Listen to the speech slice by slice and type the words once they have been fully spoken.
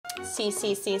See.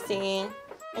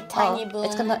 A tiny boom.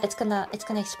 It's gonna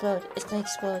explode. It's gonna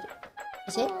explode.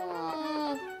 Is it?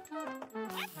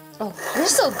 Oh, you're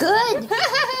so good!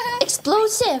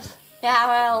 Explosive! Yeah,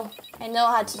 well, I know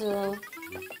how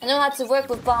to work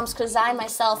with bombs because I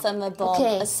myself am a bomb.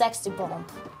 Okay. A sexy bomb.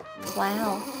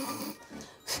 Wow.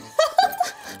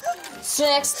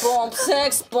 Sex bomb.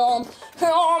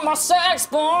 Oh, my sex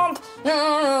bomb.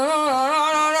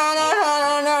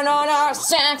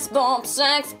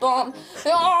 Sex bomb.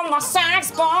 Oh, my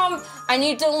sex bomb. I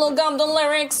need to look up the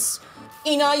lyrics.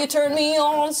 Ina, you turn me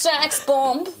on, sex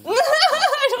bomb.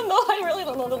 I don't know, I really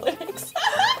don't know the lyrics.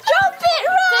 Drop it,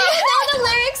 right? Do you know the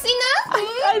lyrics, Ina?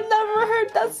 I've never heard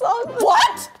that song.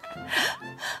 What?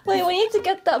 Wait, we need to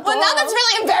get that Well, bomb. now that's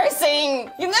really embarrassing.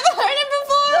 You've never heard it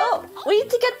before? No, we need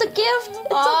to get the gift.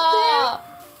 It's up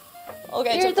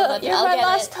Okay, You're my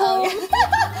last hope.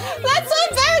 That's so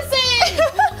embarrassing.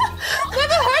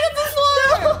 Never heard it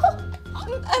before.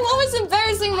 I'm always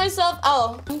embarrassing myself.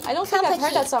 Oh, I don't think I've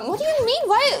heard that song. What do you mean?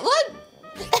 What?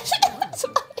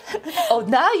 there. Oh,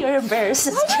 now you're embarrassed.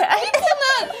 Wait,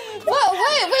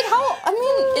 how? I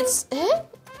mean, it's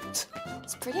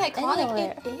pretty iconic.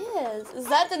 Anywhere. It is. Is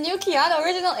that the new Kiara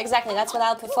original? Exactly, that's what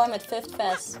I'll perform at 5th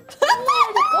Fest.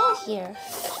 Where to go here?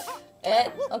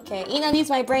 Okay, Ina needs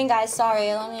my brain, guys.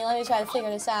 Sorry, let me try to figure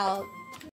this out.